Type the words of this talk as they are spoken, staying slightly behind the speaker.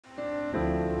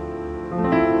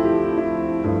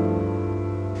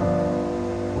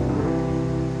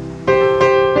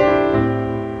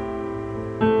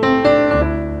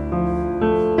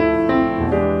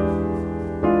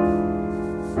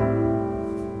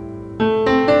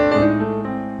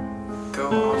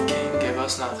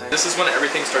almost nothing. This is when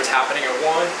everything starts happening at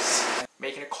once.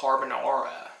 Making a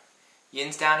carbonara.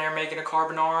 Yin's down there making a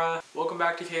carbonara. Welcome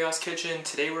back to Chaos Kitchen.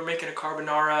 Today we're making a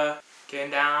carbonara.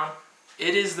 Getting down.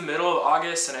 It is the middle of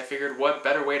August and I figured what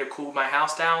better way to cool my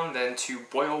house down than to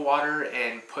boil water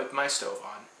and put my stove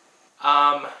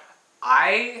on.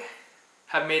 I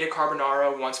have made a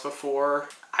carbonara once before.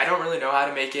 I don't really know how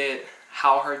to make it.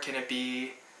 How hard can it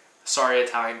be? Sorry,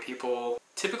 Italian people.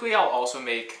 Typically I'll also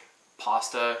make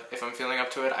pasta if I'm feeling up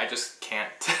to it. I just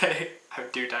can't today. I'm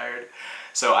too tired.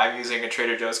 So I'm using a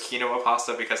Trader Joe's quinoa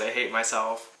pasta because I hate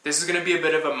myself. This is gonna be a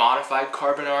bit of a modified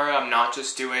carbonara. I'm not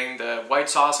just doing the white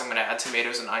sauce, I'm gonna add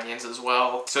tomatoes and onions as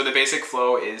well. So the basic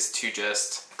flow is to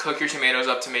just cook your tomatoes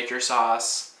up to make your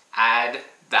sauce, add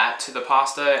that to the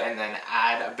pasta, and then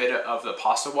add a bit of the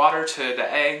pasta water to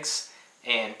the eggs,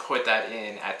 and put that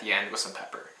in at the end with some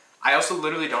pepper. I also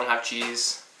literally don't have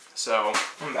cheese, so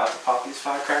I'm about to pop these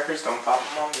firecrackers. Don't pop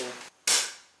them on me.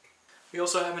 We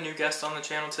also have a new guest on the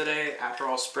channel today. After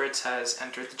All Spritz has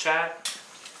entered the chat.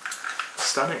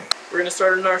 Stunning. We're gonna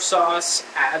start in our sauce,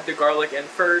 add the garlic in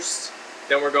first,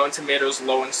 then we're going tomatoes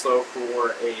low and slow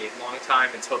for a long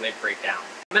time until they break down.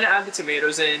 I'm gonna add the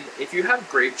tomatoes in. If you have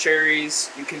grape cherries,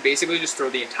 you can basically just throw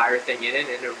the entire thing in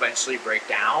and eventually break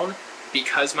down.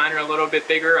 Because mine are a little bit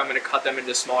bigger, I'm gonna cut them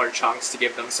into smaller chunks to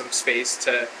give them some space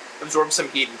to absorb some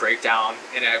heat and break down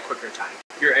in a quicker time.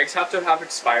 Your eggs have to have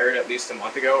expired at least a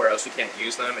month ago or else you can't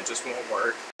use them, it just won't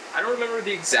work. I don't remember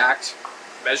the exact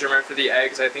measurement for the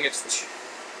eggs. I think it's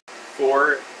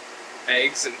 4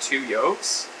 eggs and 2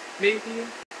 yolks, maybe?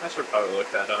 I should probably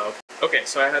look that up. Okay,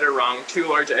 so I had it wrong. 2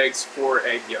 large eggs, 4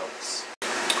 egg yolks.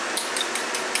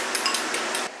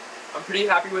 I'm pretty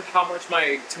happy with how much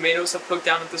my tomatoes have cooked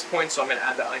down at this point, so I'm gonna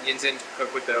add the onions in to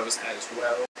cook with those as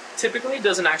well. Typically, it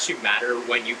doesn't actually matter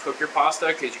when you cook your pasta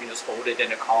because you can just hold it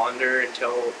in a colander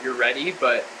until you're ready,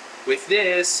 but with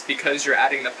this, because you're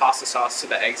adding the pasta sauce to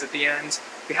the eggs at the end,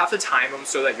 you have to time them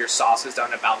so that your sauce is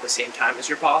done about the same time as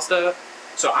your pasta.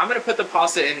 So I'm gonna put the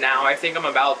pasta in now. I think I'm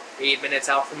about 8 minutes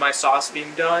out from my sauce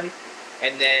being done,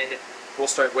 and then we'll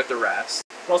start with the rest.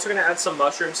 I'm also gonna add some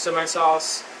mushrooms to my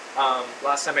sauce.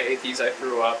 Last time I ate these, I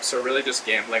threw up, so really just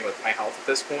gambling with my health at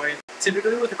this point.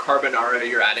 Typically with a carbonara,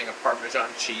 you're adding a Parmesan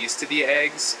cheese to the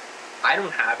eggs. I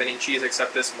don't have any cheese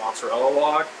except this mozzarella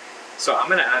log, so I'm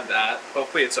gonna add that.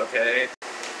 Hopefully it's okay.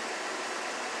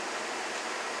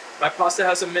 My pasta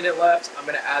has a minute left. I'm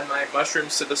gonna add my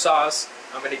mushrooms to the sauce.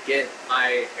 I'm gonna get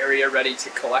my area ready to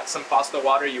collect some pasta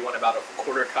water. You want about a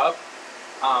 1/4 cup.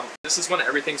 This is when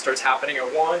everything starts happening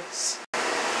at once.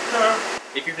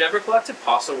 If you've never collected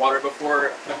pasta water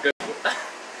before,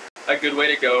 a good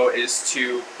way to go is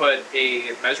to put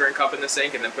a measuring cup in the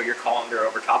sink and then put your colander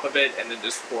over top of it and then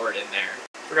just pour it in there.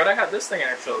 Forgot I had this thing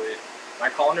actually. My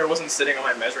colander wasn't sitting on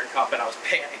my measuring cup and I was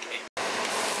panicking.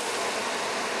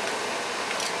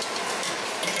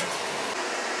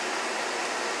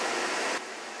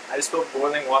 I just spilled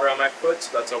boiling water on my foot,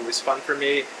 so that's always fun for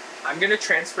me. I'm gonna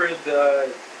transfer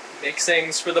the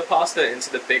mixings for the pasta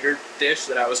into the bigger dish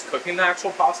that I was cooking the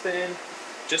actual pasta in,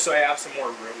 just so I have some more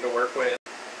room to work with.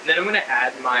 And then I'm gonna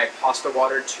add my pasta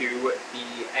water to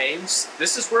the eggs.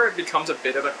 This is where it becomes a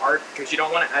bit of an art because you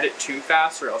don't wanna add it too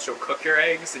fast or else you'll cook your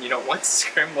eggs and you don't want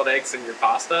scrambled eggs in your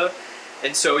pasta.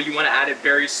 And so you wanna add it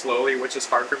very slowly, which is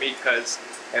hard for me because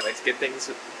I like to get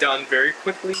things done very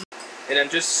quickly. And I'm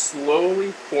just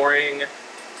slowly pouring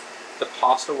the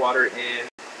pasta water in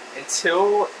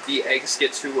until the eggs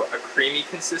get to a creamy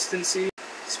consistency.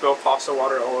 Spill pasta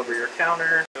water all over your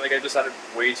counter. I feel like I just added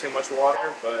way too much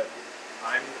water, but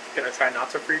I'm gonna try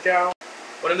not to freak out.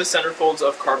 One of the centerfolds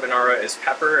of carbonara is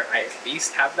pepper. I at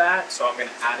least have that, so I'm gonna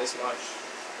add as much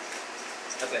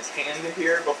as I can to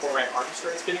here before my arm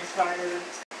starts getting tired.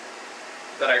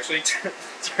 That actually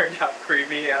turned out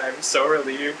creamy, and I'm so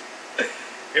relieved.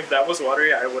 If that was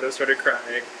watery, I would have started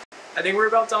crying. I think we're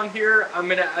about done here. I'm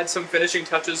gonna add some finishing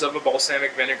touches of a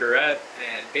balsamic vinaigrette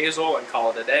and basil and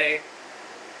call it a day.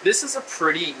 This is a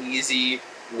pretty easy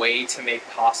way to make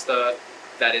pasta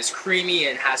that is creamy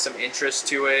and has some interest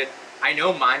to it. I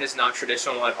know mine is not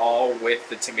traditional at all with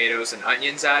the tomatoes and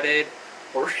onions added,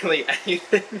 or really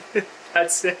anything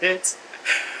that's in it.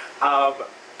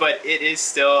 But it is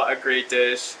still a great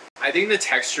dish. I think the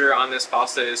texture on this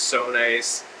pasta is so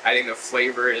nice. I think the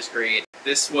flavor is great.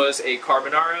 This was a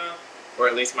carbonara, or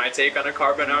at least my take on a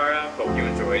carbonara. Hope you